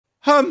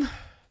All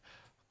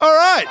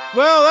right.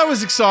 Well, that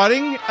was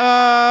exciting. What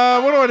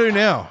do I do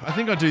now? I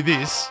think I do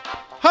this.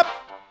 Hup.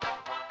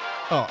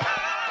 Oh,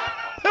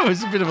 that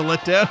was a bit of a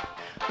letdown.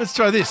 Let's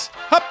try this.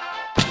 Hup.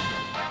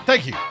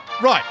 Thank you.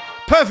 Right.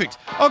 Perfect.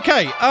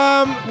 Okay.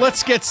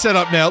 Let's get set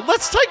up now.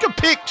 Let's take a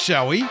pic,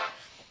 shall we?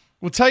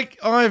 We'll take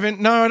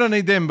Ivan. No, I don't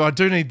need them, but I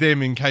do need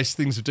them in case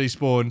things have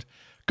despawned.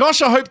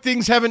 Gosh, I hope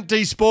things haven't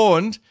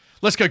despawned.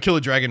 Let's go kill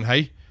a dragon,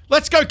 hey?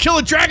 Let's go kill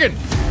a dragon!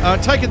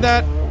 Taking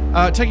that.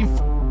 Taking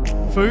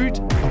food?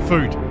 Oh,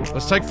 food.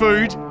 Let's take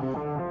food.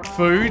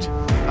 Food.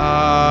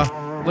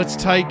 Let's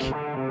take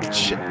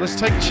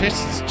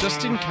chests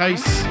just in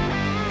case.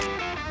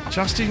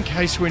 Just in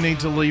case we need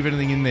to leave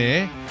anything in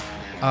there.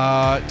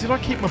 Did I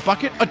keep my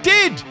bucket? I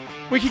did!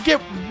 We could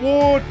get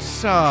water.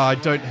 I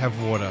don't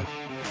have water.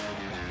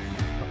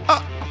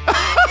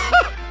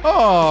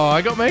 Oh,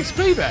 I got my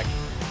XP back.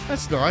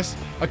 That's nice.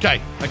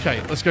 Okay,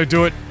 let's go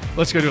do it.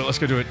 Let's go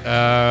do it.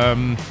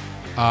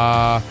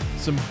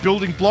 Some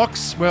building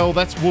blocks. Well,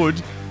 that's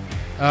wood.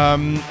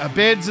 Our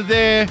beds are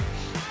there.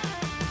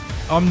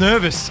 I'm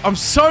nervous. I'm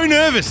so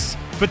nervous.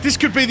 But this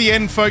could be the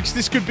end, folks.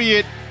 This could be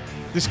it.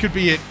 This could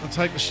be it. I'll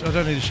take the I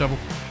don't need a shovel.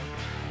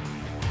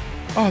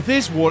 Oh,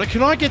 there's water.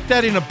 Can I get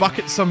that in a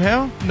bucket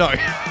somehow? No.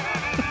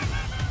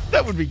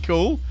 That would be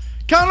cool.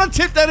 Can't I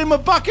tip that in my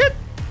bucket?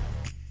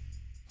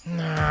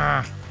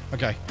 Nah.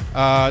 Okay.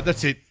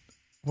 That's it.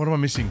 What am I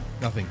missing?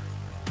 Nothing.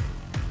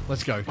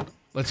 Let's go.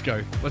 Let's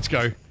go. Let's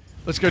go.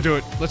 Let's go do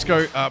it. Let's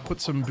go,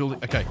 put some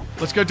building... Okay.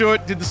 Let's go do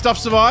it. Did the stuff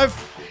survive?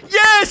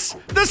 Yes!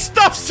 The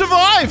stuff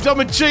survived! I'm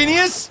a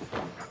genius!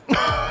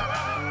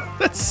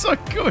 That's so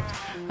good.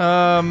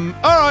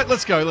 Alright,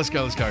 let's go. Let's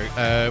go. Let's go.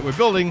 We're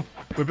building.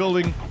 We're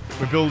building.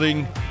 We're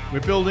building.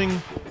 We're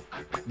building.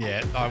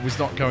 Yeah, I was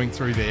not going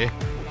through there.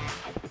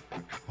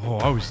 Oh,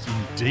 I was in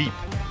deep.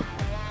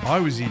 I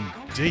was in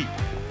deep.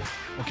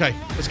 Okay,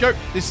 let's go.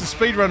 This is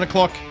speedrunner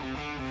clock.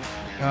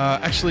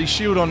 Actually,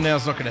 shield on now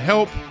is not going to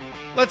help.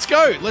 Let's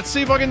go. Let's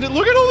see if I can do...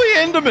 Look at all the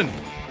Endermen.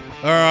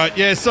 All right.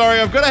 Yeah,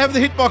 sorry. I've got to have the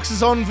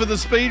hitboxes on for the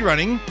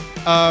speedrunning.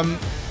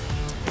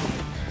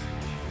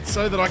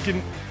 So that I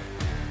can...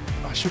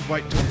 I should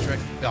wait till the track...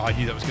 Oh, I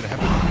knew that was going to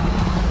happen.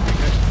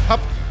 Okay.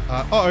 Hup.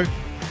 Uh-oh.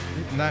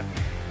 And that.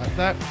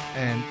 That.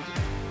 And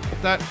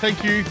that.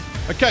 Thank you.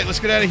 Okay, let's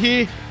get out of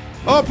here.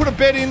 Oh, put a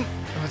bed in.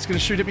 Oh, it's going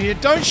to shoot at me here.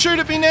 Don't shoot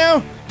at me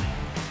now.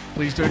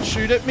 Please don't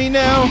shoot at me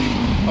now.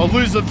 I'll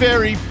lose the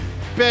very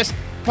best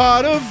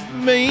part of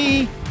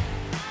me.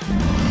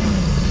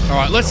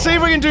 Alright, let's see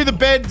if we can do the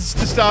beds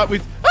to start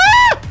with.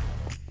 Ah!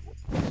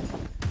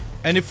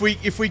 And if we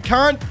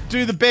can't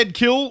do the bed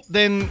kill,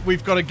 then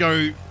we've got to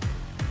go...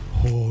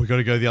 Oh, we've got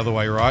to go the other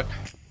way, right?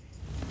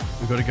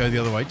 We've got to go the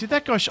other way. Did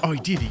that guy... Oh, he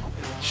did.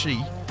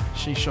 She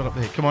shot up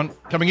there. Come on.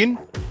 Coming in.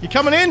 You're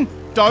coming in.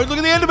 Don't look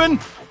at the Enderman.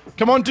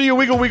 Come on, do your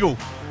wiggle wiggle.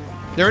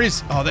 There it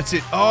is. Oh, that's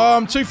it. Oh,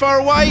 I'm too far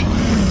away.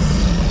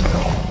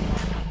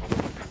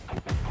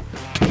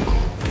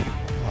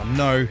 Oh,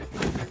 no.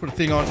 Put a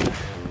thing on.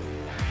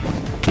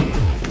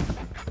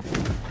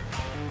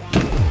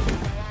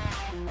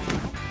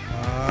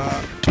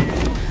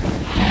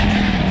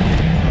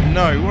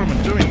 No, what am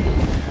I doing?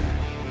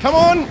 Come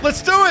on,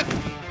 let's do it!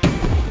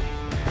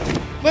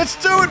 Let's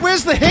do it!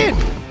 Where's the head?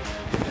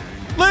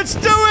 Let's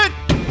do it!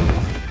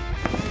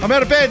 I'm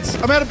out of beds!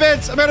 I'm out of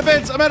beds! I'm out of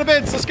beds! I'm out of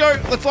beds! Let's go!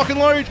 Let's lock and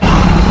load!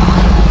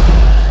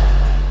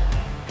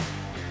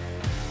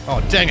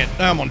 Oh, dang it.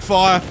 Now I'm on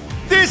fire.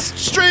 This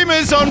stream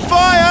is on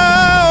fire!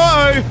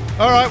 Uh-oh!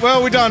 Alright,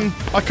 well, we're done.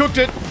 I cooked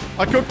it.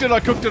 I cooked it. I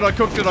cooked it. I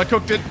cooked it. I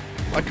cooked it.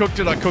 I cooked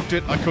it. I cooked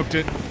it. I cooked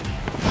it.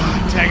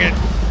 Oh, dang it.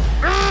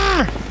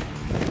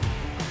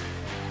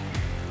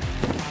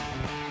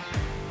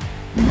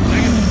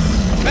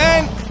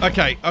 Man!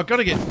 Okay, I've got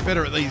to get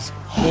better at these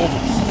baubles.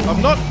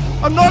 I'm not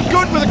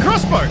good with a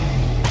crossbow!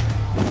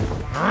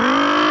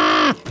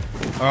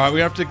 Alright,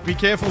 we have to be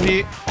careful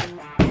here.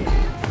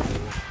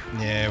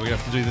 Yeah, we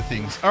have to do the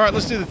things. Alright,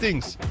 let's do the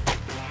things.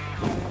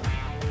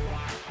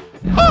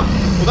 Oh!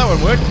 Well, that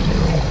one worked.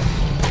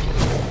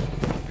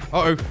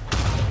 Uh-oh.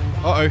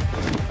 Uh-oh.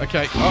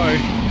 Okay, uh-oh.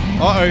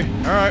 Uh-oh.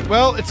 Alright,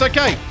 well, it's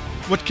okay.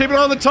 We're keeping an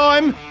eye on the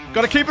time.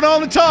 Gotta keep an eye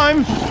on the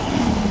time.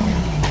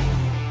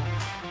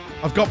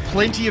 I've got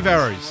plenty of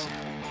arrows.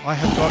 I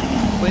have got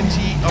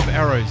plenty of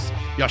arrows.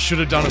 Yeah, I should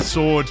have done a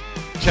sword.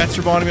 Chat's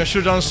reminding me I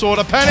should have done a sword.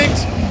 I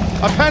panicked!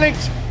 I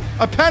panicked!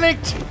 I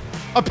panicked!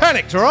 I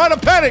panicked, alright? I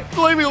panicked!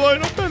 Leave me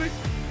alone, I panicked!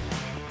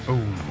 Oh,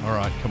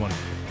 alright, come on.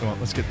 Come on,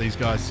 let's get these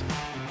guys.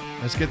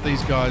 Let's get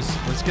these guys.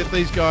 Let's get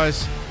these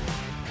guys.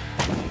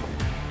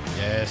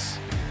 Yes.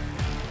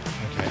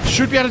 Okay,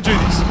 should be able to do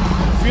this.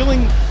 I'm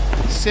feeling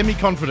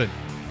semi-confident.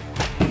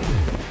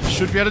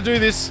 Should be able to do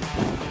this.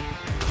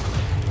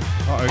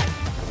 Uh-oh.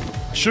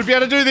 Should be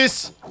able to do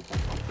this.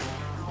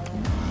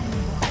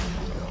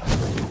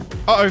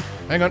 Uh-oh.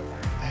 Hang on.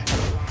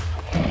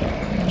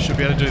 Should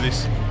be able to do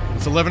this.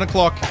 It's 11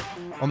 o'clock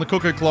on the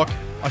cuckoo clock.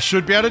 I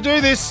should be able to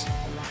do this.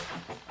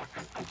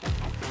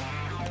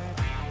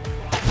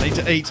 I need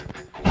to eat.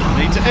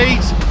 I need to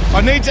eat.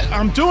 I need to...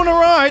 I'm doing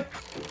alright.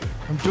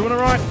 I'm doing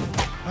alright.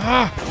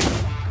 Ah.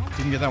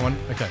 Didn't get that one.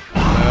 Okay.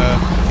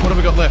 What have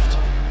we got left?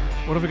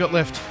 What have we got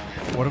left?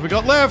 What have we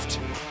got left?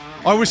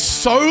 I was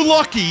so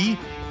lucky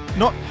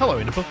not...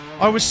 Hello, Enderpearl.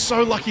 I was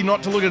so lucky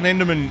not to look at an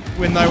Enderman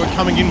when they were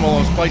coming in while I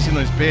was placing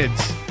those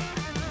beds.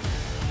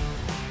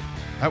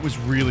 That was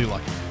really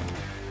lucky.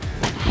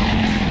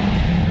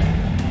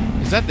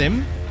 Is that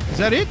them? Is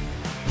that it?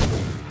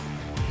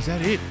 Is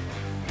that it?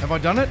 Have I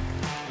done it?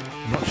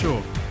 I'm not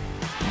sure.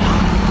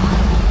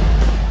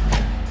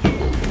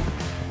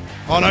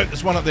 Oh no,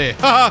 there's one up there.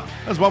 Haha!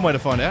 That's one way to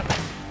find out.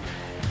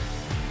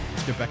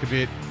 Let's go back a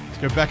bit. Let's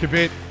go back a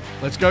bit.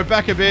 Let's go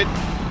back a bit.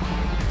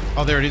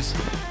 Oh, there it is.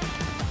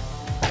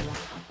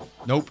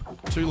 Nope.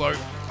 Too low.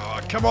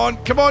 Oh, come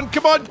on, come on,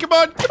 come on, come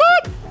on, come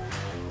on!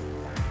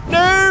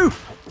 No!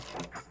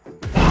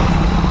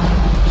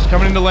 She's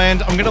coming into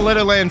land. I'm gonna let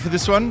her land for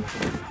this one.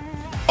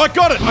 I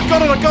got it! I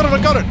got it! I got it!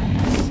 I got it!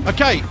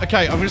 Okay,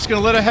 okay, I'm just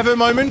gonna let her have her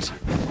moment.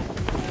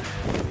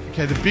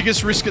 Okay, the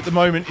biggest risk at the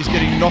moment is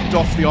getting knocked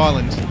off the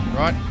island,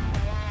 right?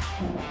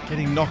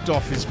 Getting knocked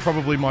off is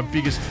probably my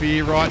biggest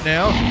fear right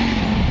now.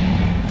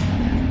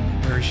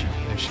 Where is she?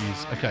 There she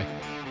is. Okay.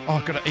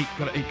 Oh, gotta eat,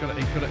 gotta eat, gotta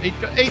eat, gotta eat,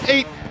 gotta eat,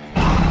 eat!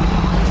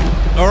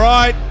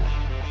 Alright.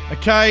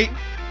 Okay.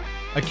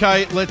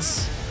 Okay,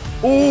 let's...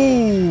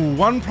 Ooh,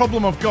 one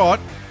problem I've got,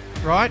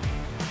 right?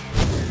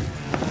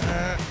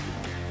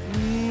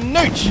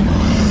 Nooch!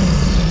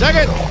 Dang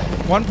it!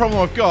 One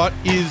problem I've got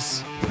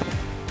is...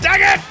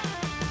 Dang it!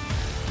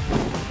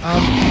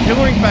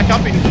 Pillaring back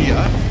up in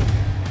here.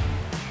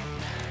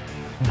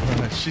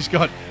 She's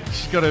got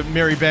a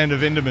merry band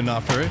of Endermen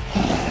after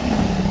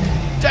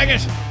her. Dang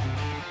it!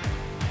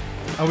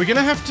 Are we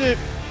gonna have to...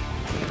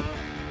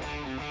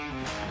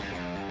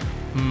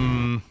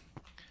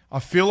 I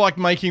feel like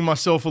making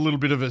myself a little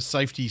bit of a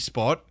safety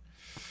spot.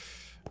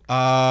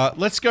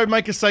 Let's go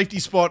make a safety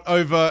spot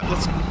over...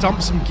 Let's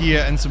dump some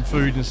gear and some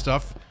food and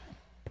stuff.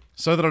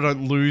 So that I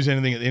don't lose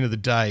anything at the end of the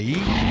day.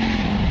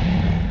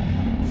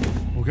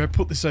 We'll go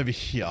put this over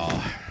here.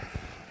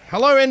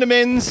 Hello,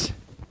 Endermens!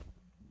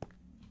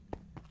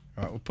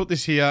 Alright, we'll put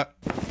this here.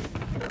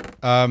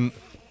 I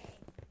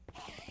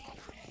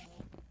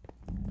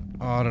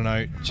don't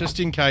know. Just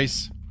in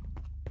case.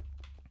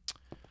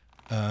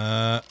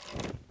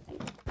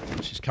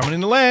 She's coming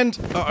into land.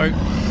 Uh-oh.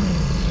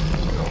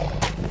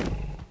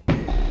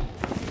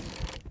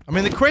 I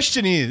mean, the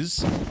question is...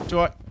 Do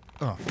I...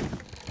 Oh.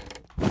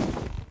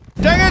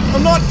 Dang it!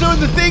 I'm not doing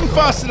the thing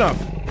fast enough!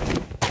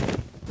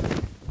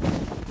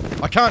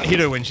 I can't hit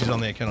her when she's on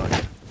there, can I?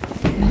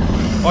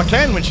 I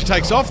can when she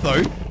takes off,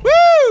 though.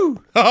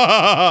 Woo!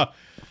 Oh,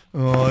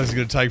 this is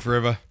gonna take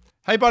forever.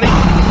 Hey, buddy.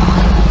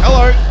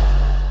 Hello.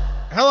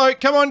 Hello.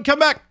 Come on, come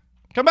back.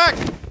 Come back.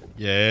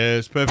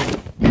 Yes, perfect.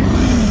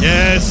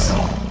 Yes.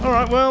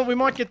 Alright, well, we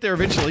might get there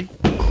eventually.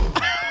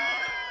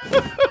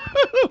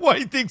 The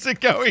way things are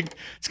going.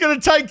 It's gonna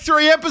take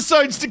 3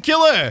 episodes to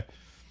kill her.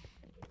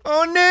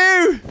 Oh,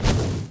 no.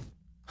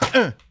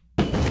 Oh,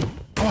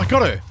 I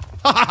got her.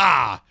 Ha ha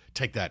ha.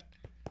 Take that.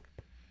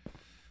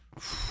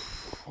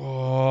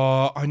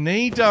 Oh, I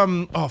need,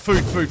 oh,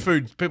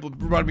 food. People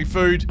provide me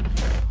food.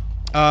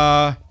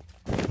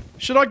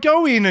 Should I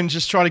go in and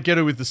just try to get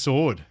her with the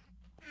sword?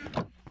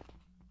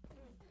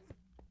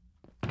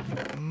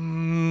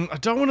 I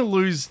don't want to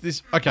lose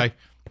this. Okay,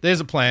 there's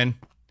a plan.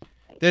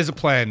 There's a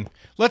plan.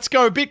 Let's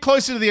go a bit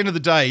closer to the end of the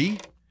day.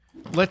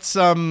 Let's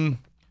run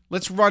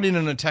in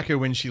and attack her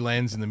when she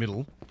lands in the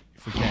middle,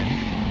 if we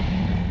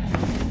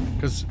can.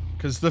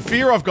 Because the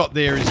fear I've got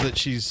there is that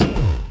she's...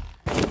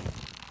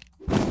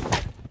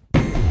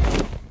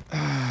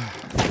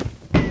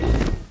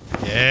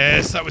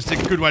 Yes, that was a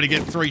good way to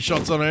get 3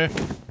 shots on her.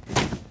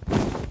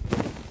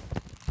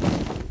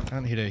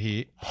 Can't hit her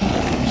here.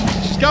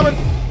 She's coming!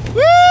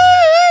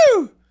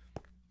 Woo!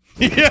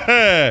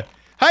 Yeah!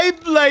 Hey,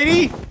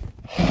 lady!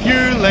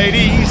 You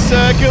lady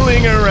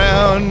circling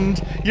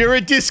around. You're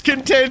a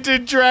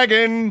discontented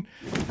dragon.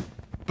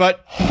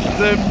 But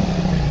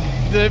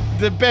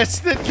the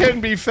best that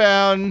can be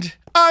found.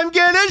 I'm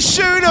gonna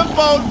shoot a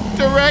bolt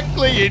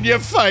directly in your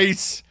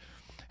face.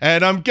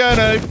 And I'm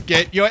gonna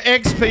get your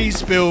XP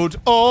spilled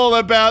all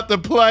about the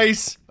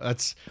place.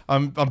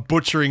 I'm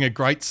butchering a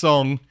great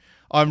song.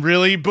 I'm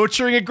really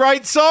butchering a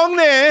great song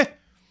there.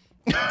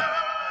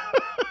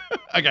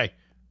 Okay.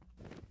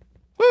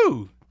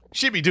 Woo!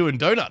 She'd be doing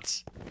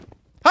donuts.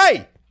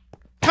 Hey!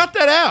 Cut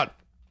that out!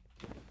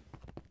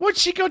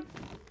 What's she got?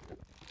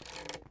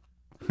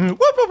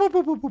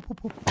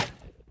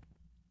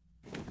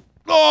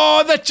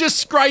 Oh, that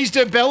just grazed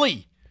her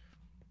belly.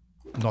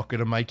 Not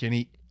gonna make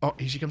any... Oh,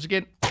 here she comes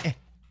again.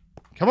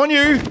 Come on,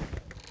 you!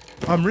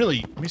 I'm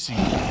really missing.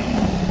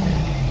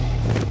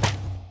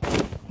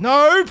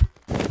 Nope!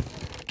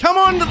 Come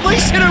on, at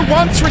least hit her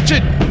once,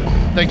 Richard!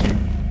 Thank you.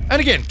 And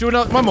again, do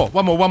another... One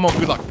more,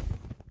 good luck.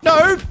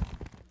 Nope!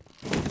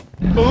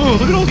 Oh,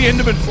 look at all the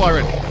Endermen fly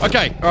around.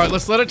 Okay, alright,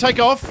 let's let it take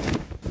off.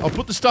 I'll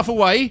put the stuff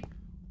away.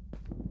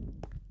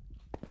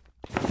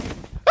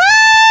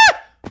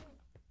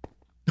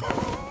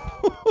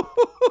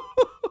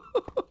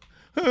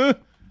 Ah!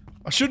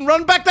 I shouldn't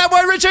run back that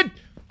way, Richard!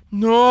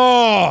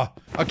 No.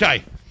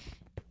 Okay.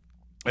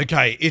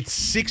 Okay, it's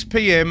 6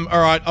 p.m. All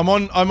right, I'm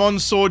on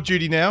sword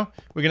duty now.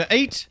 We're gonna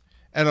eat,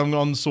 and I'm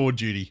on sword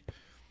duty.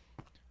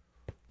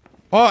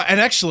 Oh,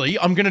 and actually,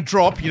 I'm gonna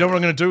drop. You know what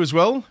I'm gonna do as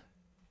well?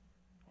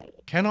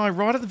 Can I,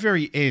 right at the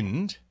very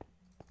end?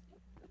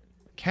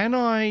 Can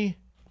I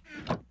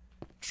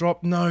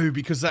drop? No,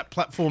 because that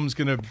platform's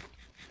gonna.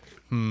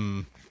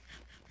 I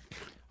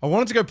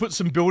wanted to go put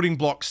some building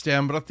blocks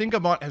down, but I think I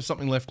might have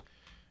something left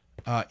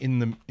in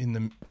the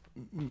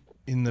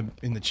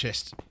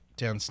chest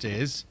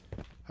downstairs.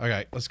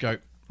 Okay, let's go.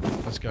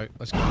 Let's go.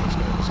 Let's go. Let's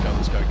go. Let's go.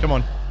 Let's go. Come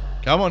on.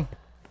 Come on.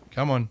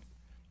 Come on.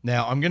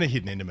 Now, I'm going to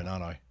hit an Enderman,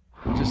 aren't I?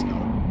 I just know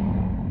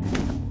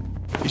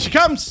it. Here she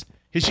comes!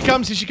 Here she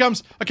comes! Here she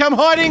comes! Okay, I'm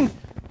hiding!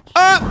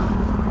 Ah!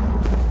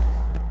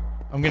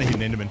 I'm going to hit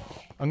an Enderman.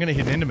 I'm going to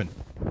hit an Enderman.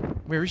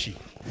 Where is she?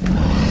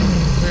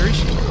 Where is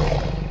she?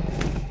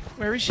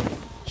 Where is she?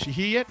 Is she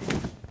here yet?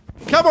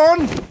 Come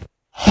on!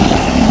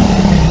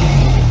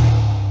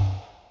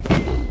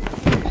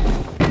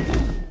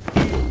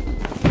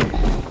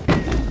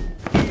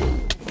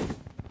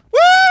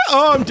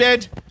 Oh, I'm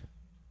dead.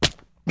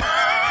 But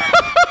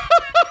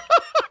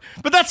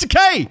that's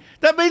okay.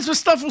 That means my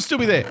stuff will still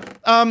be there.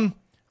 I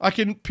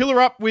can pillar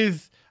up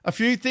with a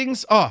few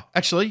things. Oh,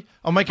 actually,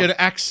 I'll make an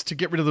axe to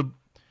get rid of the...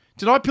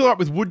 Did I pillar up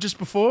with wood just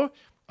before?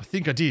 I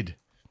think I did.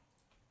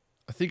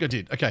 I think I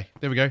did. Okay,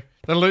 there we go.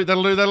 That'll do,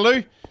 that'll do, that'll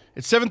do.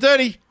 It's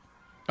 7:30.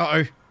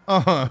 Uh-oh.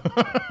 Uh-huh.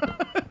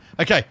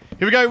 Okay,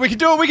 here we go. We can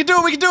do it, we can do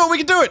it, we can do it, we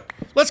can do it.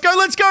 Let's go,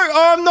 let's go.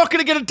 Oh, I'm not going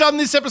to get it done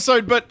this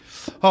episode, but...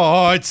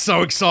 Oh, it's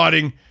so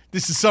exciting.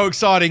 This is so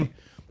exciting.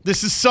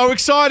 This is so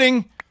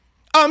exciting.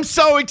 I'm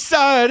so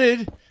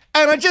excited,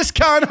 and I just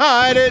can't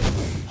hide it.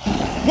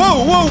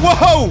 Whoa, whoa,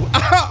 whoa!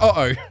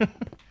 Uh-oh.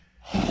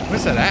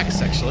 Where's that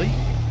axe, actually?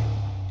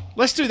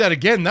 Let's do that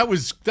again. That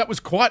was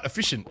quite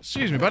efficient.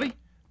 Excuse me, buddy.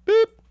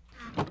 Boop.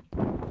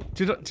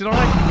 Did I?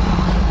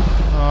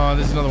 Oh,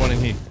 there's another one in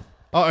here.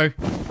 Uh-oh.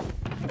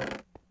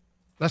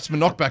 That's my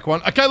knockback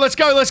one. Okay, let's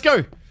go, let's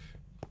go.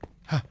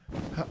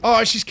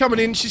 Oh, she's coming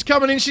in, she's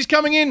coming in, she's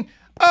coming in.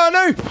 Oh,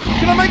 no.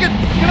 Can I make it?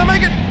 Can I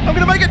make it? I'm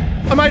gonna make it.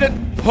 I made it.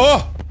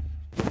 Oh.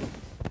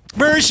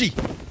 Where is she?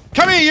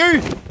 Come here,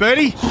 you,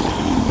 birdie.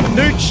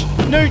 Nooch,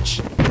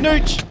 nooch,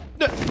 nooch.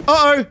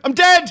 Uh-oh, I'm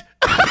dead.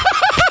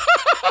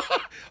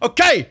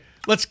 Okay,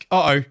 let's,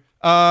 uh-oh.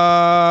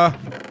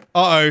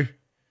 Uh-oh.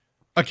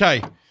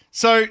 Okay,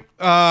 so,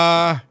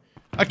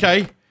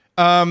 okay.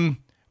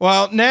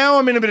 Well, now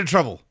I'm in a bit of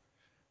trouble.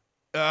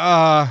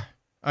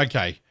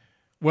 Okay.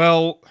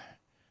 Well,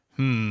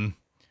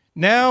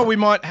 now we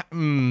might,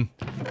 now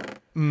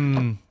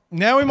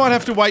we might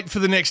have to wait for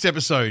the next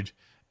episode.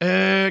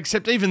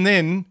 Except even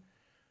then,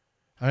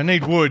 I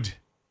need wood.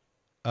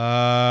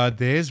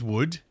 There's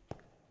wood.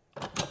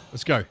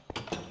 Let's go.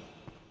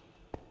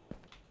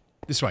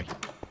 This way.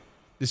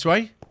 This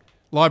way.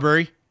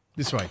 Library.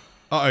 This way.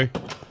 Uh-oh.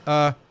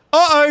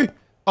 Uh-oh!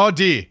 Oh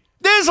dear.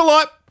 There's a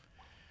light!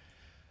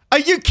 Are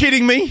you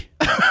kidding me?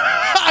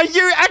 Are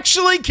you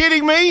actually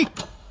kidding me?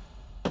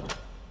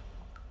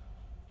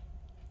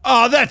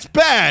 Oh, that's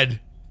bad.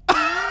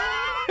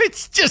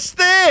 It's just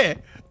there.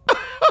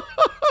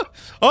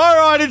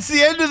 Alright, it's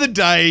the end of the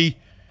day.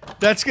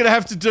 That's gonna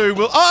have to do.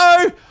 Well,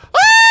 uh-oh!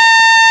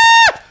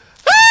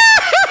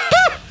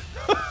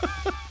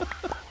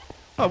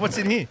 Oh, what's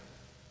in here?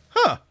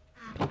 Huh.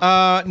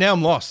 Now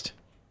I'm lost.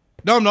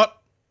 No, I'm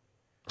not.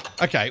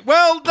 Okay,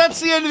 well,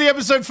 that's the end of the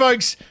episode,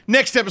 folks.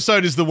 Next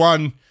episode is the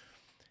one.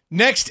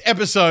 Next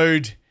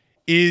episode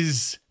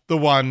is the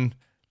one.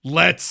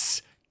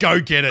 Let's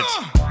go get it.